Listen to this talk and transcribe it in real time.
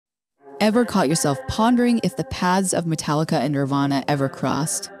Ever caught yourself pondering if the paths of Metallica and Nirvana ever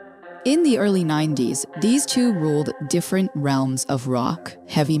crossed? In the early 90s, these two ruled different realms of rock,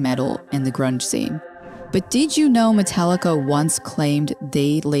 heavy metal, and the grunge scene. But did you know Metallica once claimed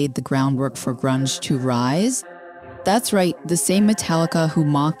they laid the groundwork for grunge to rise? That's right, the same Metallica who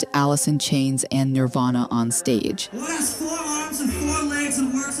mocked Alice in Chains and Nirvana on stage. What has 4 arms and 4 legs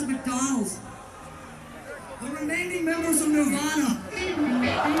and works at McDonald's? The remaining members of Nirvana.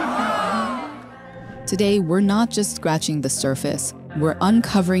 Today, we're not just scratching the surface, we're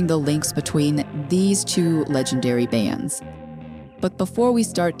uncovering the links between these two legendary bands. But before we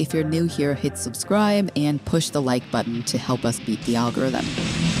start, if you're new here, hit subscribe and push the like button to help us beat the algorithm.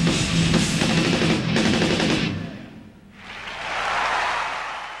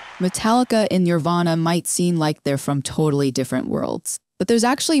 Metallica and Nirvana might seem like they're from totally different worlds, but there's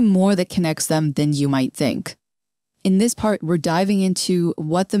actually more that connects them than you might think. In this part, we're diving into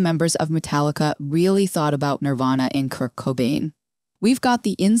what the members of Metallica really thought about Nirvana and Kirk Cobain. We've got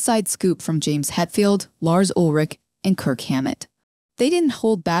the inside scoop from James Hetfield, Lars Ulrich, and Kirk Hammett. They didn't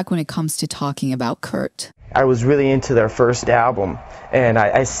hold back when it comes to talking about Kurt. I was really into their first album, and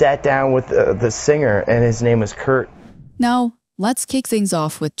I sat down with the singer, and his name was Kurt. Now, let's kick things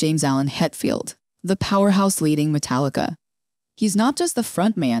off with James Allen Hetfield, the powerhouse leading Metallica. He's not just the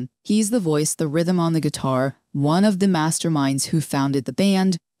frontman, he's the voice, the rhythm on the guitar, one of the masterminds who founded the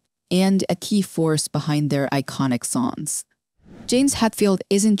band, and a key force behind their iconic songs. James Hetfield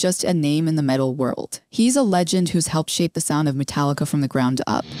isn't just a name in the metal world. He's a legend who's helped shape the sound of Metallica from the ground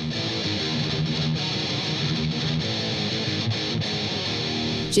up.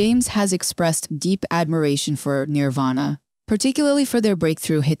 James has expressed deep admiration for Nirvana, particularly for their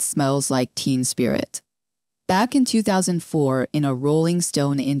breakthrough hit Smells Like Teen Spirit. Back in 2004, in a Rolling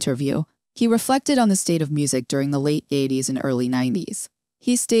Stone interview, he reflected on the state of music during the late 80s and early 90s.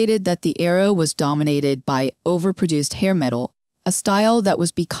 He stated that the era was dominated by overproduced hair metal, a style that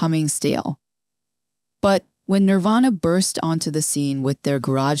was becoming stale. But when Nirvana burst onto the scene with their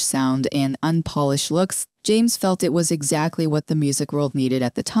garage sound and unpolished looks, James felt it was exactly what the music world needed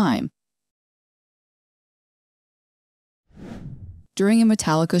at the time. During a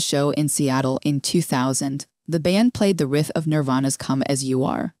Metallica show in Seattle in 2000, the band played the riff of Nirvana's Come As You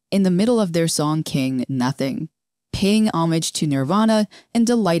Are, in the middle of their song King Nothing, paying homage to Nirvana and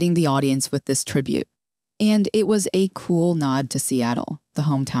delighting the audience with this tribute. And it was a cool nod to Seattle, the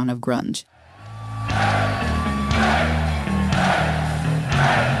hometown of grunge.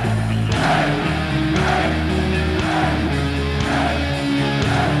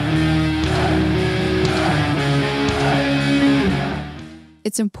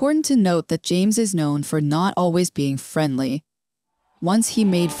 It's important to note that James is known for not always being friendly. Once he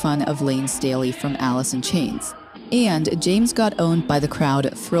made fun of Lane Staley from Alice in Chains, and James got owned by the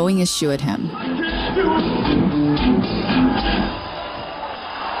crowd throwing a shoe at him.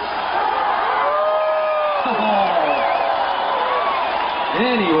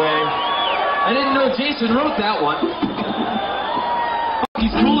 Anyway, I didn't know Jason wrote that one.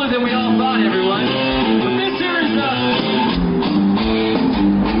 He's cooler than we all thought, everyone. But this here is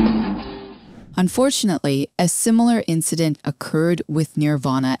Unfortunately, a similar incident occurred with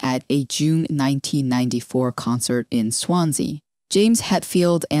Nirvana at a June 1994 concert in Swansea. James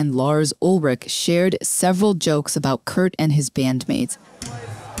Hetfield and Lars Ulrich shared several jokes about Kurt and his bandmates.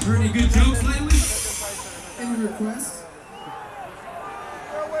 Heard any good jokes lately? Any requests?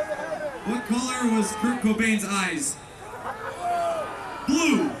 What color was Kurt Cobain's eyes?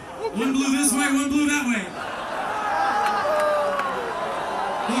 Blue. One blue this way, one blue that way.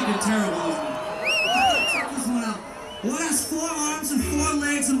 Fucking terrible, isn't it? Check this one out. What has 4 arms and 4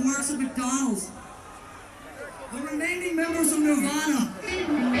 legs and works at McDonald's? The remaining members of Nirvana.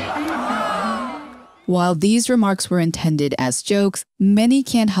 While these remarks were intended as jokes, many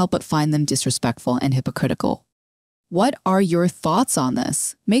can't help but find them disrespectful and hypocritical. What are your thoughts on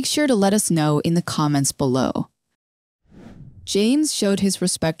this? Make sure to let us know in the comments below. James showed his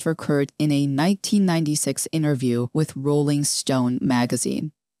respect for Kurt in a 1996 interview with Rolling Stone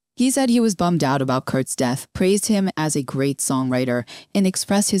magazine. He said he was bummed out about Kurt's death, praised him as a great songwriter, and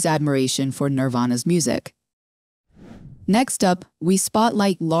expressed his admiration for Nirvana's music. Next up, we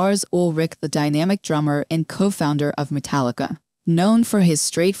spotlight Lars Ulrich, the dynamic drummer and co-founder of Metallica, known for his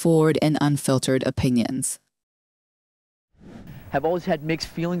straightforward and unfiltered opinions. Have always had mixed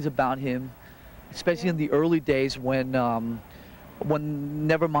feelings about him, especially in the early days when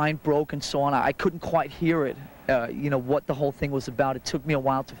Nevermind broke and so on. I couldn't quite hear it, you know, what the whole thing was about. It took me a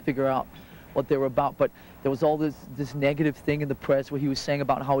while to figure out what they were about, but there was all this negative thing in the press where he was saying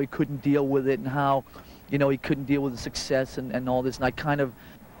about how he couldn't deal with it and how, you know, he couldn't deal with the success and all this, and I kind of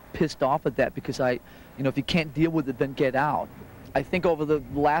pissed off at that because if you can't deal with it, then get out. I think over the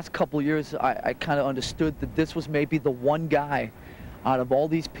last couple of years, I kind of understood that this was maybe the one guy out of all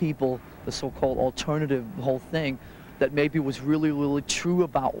these people, the so-called alternative whole thing, that maybe was really, really true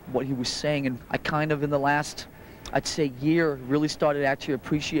about what he was saying. And I kind of, in the last, I'd say, year, really started actually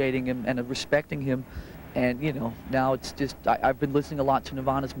appreciating him and respecting him. And, now it's just, I've been listening a lot to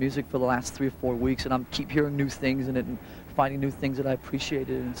Nirvana's music for the last 3 or 4 weeks, and I'm keep hearing new things in it and finding new things that I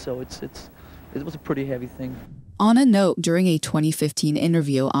appreciated. And so it was a pretty heavy thing. On a note, during a 2015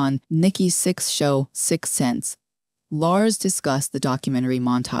 interview on Nikki Sixx's show, Sixth Sense, Lars discussed the documentary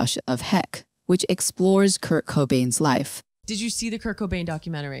montage of Heck, which explores Kurt Cobain's life. Did you see the Kurt Cobain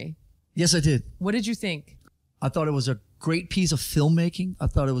documentary? Yes, I did. What did you think? I thought it was a great piece of filmmaking. I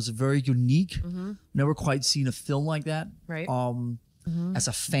thought it was very unique. Never quite seen a film like that. Right. As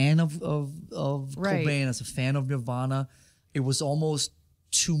a fan of Right. Cobain, as a fan of Nirvana, it was almost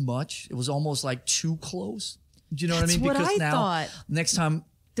too much. It was almost like too close. Do you know That's what I mean? what Because I now, thought. next time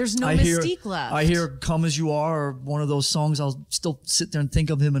There's no mystique left. I hear "Come As You Are" or one of those songs, I'll still sit there and think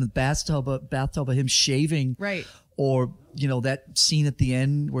of him in a bathtub of him shaving. Right. Or, that scene at the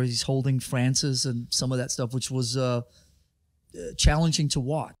end where he's holding Frances and some of that stuff, which was challenging to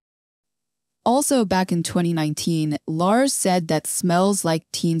watch. Also, back in 2019, Lars said that Smells Like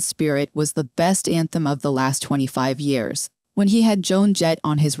Teen Spirit was the best anthem of the last 25 years when he had Joan Jett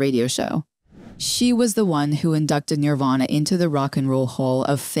on his radio show. She was the one who inducted Nirvana into the Rock and Roll Hall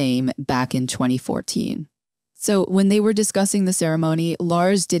of Fame back in 2014. So when they were discussing the ceremony,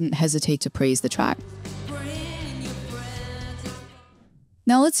 Lars didn't hesitate to praise the track.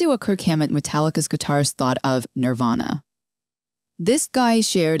 Now let's see what Kirk Hammett, Metallica's guitarist, thought of Nirvana. This guy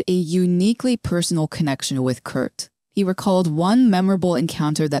shared a uniquely personal connection with Kurt. He recalled one memorable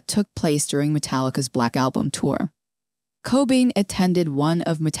encounter that took place during Metallica's Black Album tour. Cobain attended one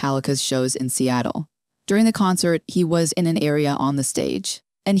of Metallica's shows in Seattle. During the concert, he was in an area on the stage,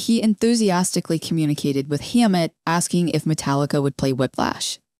 and he enthusiastically communicated with Hammett, asking if Metallica would play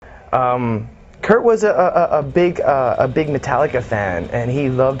Whiplash. Kurt was a big Metallica fan, and he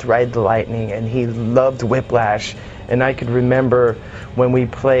loved Ride the Lightning, and he loved Whiplash. And I could remember when we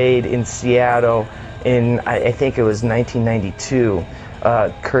played in Seattle in, I think it was 1992,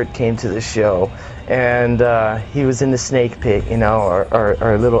 Kurt came to the show, and he was in the snake pit,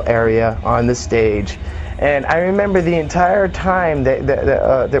 our little area on the stage. And I remember the entire time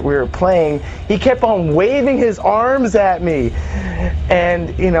that we were playing, he kept on waving his arms at me. And,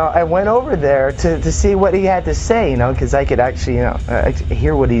 I went over there to see what he had to say, because I could actually,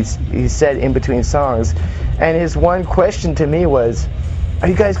 hear what he said in between songs. And his one question to me was, "Are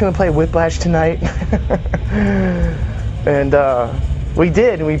you guys going to play Whiplash tonight?" And we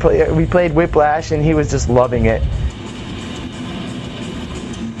did. We played Whiplash, and he was just loving it.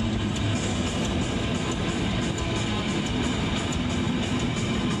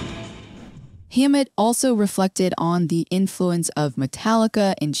 Hammett also reflected on the influence of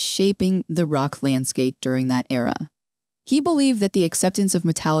Metallica in shaping the rock landscape during that era. He believed that the acceptance of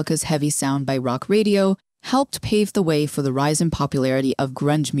Metallica's heavy sound by rock radio helped pave the way for the rise in popularity of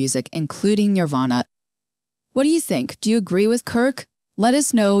grunge music, including Nirvana. What do you think? Do you agree with Kirk? Let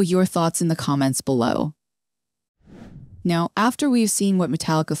us know your thoughts in the comments below. Now, after we've seen what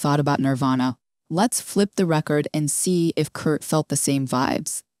Metallica thought about Nirvana, let's flip the record and see if Kurt felt the same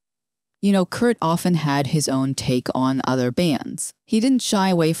vibes. Kurt often had his own take on other bands. He didn't shy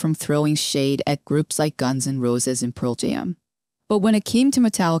away from throwing shade at groups like Guns N' Roses and Pearl Jam. But when it came to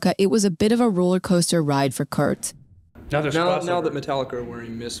Metallica, it was a bit of a roller coaster ride for Kurt. Now that Metallica are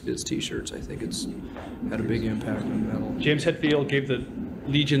wearing Misfits t-shirts, I think it's had a big impact on metal. James Hetfield gave the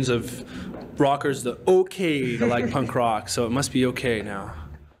legions of rockers the okay to like punk rock, so it must be okay now.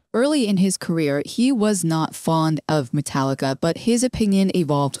 Early in his career, he was not fond of Metallica, but his opinion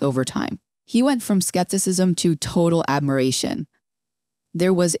evolved over time. He went from skepticism to total admiration.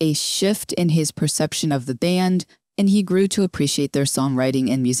 There was a shift in his perception of the band, and he grew to appreciate their songwriting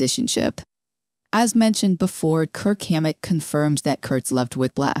and musicianship. As mentioned before, Kirk Hammett confirmed that Kurt loved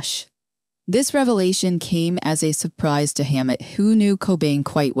Whiplash. This revelation came as a surprise to Hammett, who knew Cobain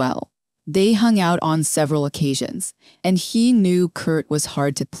quite well. They hung out on several occasions, and he knew Kurt was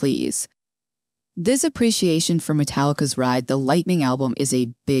hard to please. This appreciation for Metallica's Ride the Lightning album is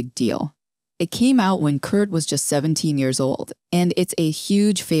a big deal. It came out when Kurt was just 17 years old, and it's a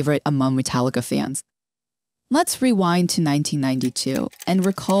huge favorite among Metallica fans. Let's rewind to 1992 and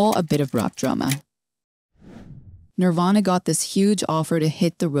recall a bit of rock drama. Nirvana got this huge offer to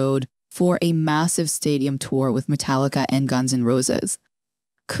hit the road for a massive stadium tour with Metallica and Guns N' Roses.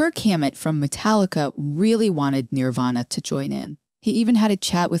 Kirk Hammett from Metallica really wanted Nirvana to join in. He even had a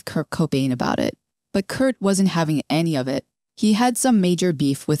chat with Kurt Cobain about it. But Kurt wasn't having any of it. He had some major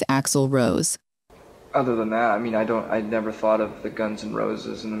beef with Axl Rose. Other than that, I mean, I never thought of the Guns N'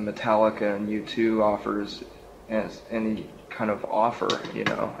 Roses and the Metallica and U2 offers as any kind of offer, you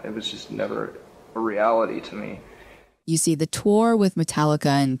know. It was just never a reality to me. You see, the tour with Metallica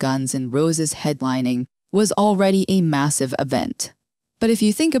and Guns N' Roses headlining was already a massive event. But if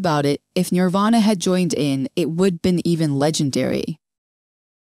you think about it, if Nirvana had joined in, it would have been even legendary.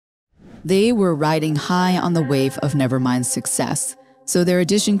 They were riding high on the wave of Nevermind's success, so their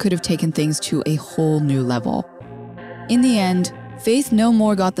addition could have taken things to a whole new level. In the end, Faith no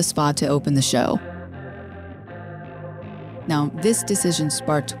more got the spot to open the show. Now, this decision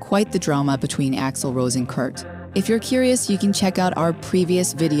sparked quite the drama between Axl Rose and Kurt. If you're curious, you can check out our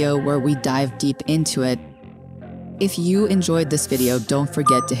previous video where we dive deep into it. If you enjoyed this video, don't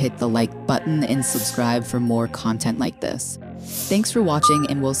forget to hit the like button and subscribe for more content like this. Thanks for watching,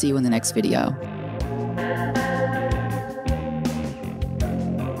 and we'll see you in the next video.